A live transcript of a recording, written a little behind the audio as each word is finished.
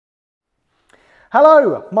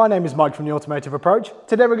Hello, my name is Mike from The Automotive Approach.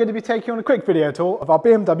 Today we're going to be taking you on a quick video tour of our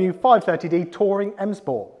BMW 530D Touring M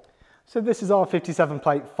Sport. So this is our 57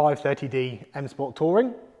 plate 530D M Sport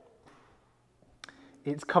Touring.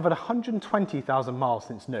 It's covered 120,000 miles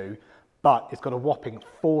since new, but it's got a whopping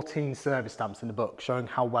 14 service stamps in the book, showing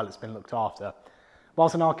how well it's been looked after.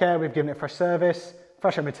 Whilst in our care, we've given it fresh service,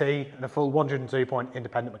 fresh MOT, and a full 102-point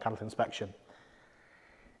independent mechanical inspection.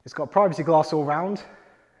 It's got privacy glass all round,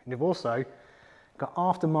 and you've also got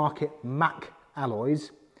aftermarket MAC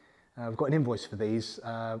alloys. We've got an invoice for these.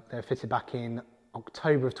 They're fitted back in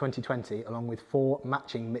October of 2020, along with 4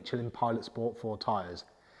 matching Michelin Pilot Sport 4 tyres.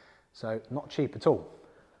 So not cheap at all.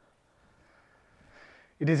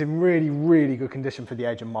 It is in really, really good condition for the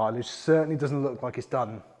age and mileage. Certainly doesn't look like it's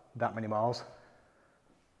done that many miles.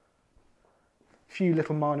 A few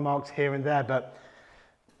little minor marks here and there, but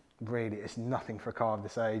really it's nothing for a car of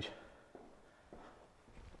this age.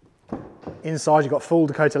 Inside you've got full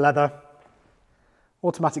Dakota leather,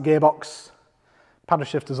 automatic gearbox, paddle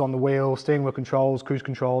shifters on the wheel, steering wheel controls, cruise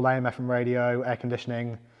control, AM, FM radio, air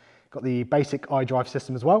conditioning. Got the basic iDrive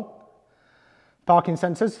system as well. Parking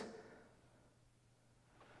sensors,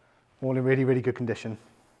 all in really, really good condition.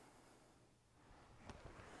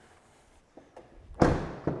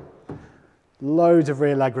 Loads of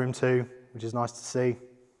rear legroom too, which is nice to see.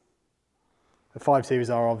 The 5 Series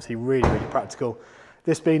are obviously really, really practical.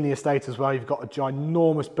 This being the estate as well, you've got a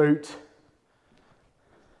ginormous boot.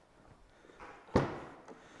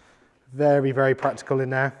 Very, very practical in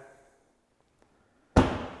there.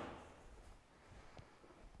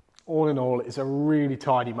 All in all, it's a really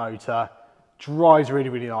tidy motor. Drives really,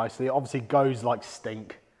 really nicely. It obviously goes like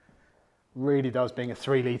stink. Really does, being a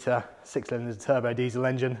 3 litre, 6-cylinder turbo diesel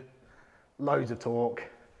engine. Loads of torque.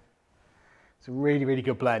 It's a really, really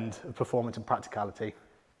good blend of performance and practicality.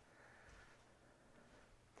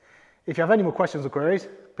 If you have any more questions or queries,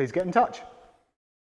 please get in touch.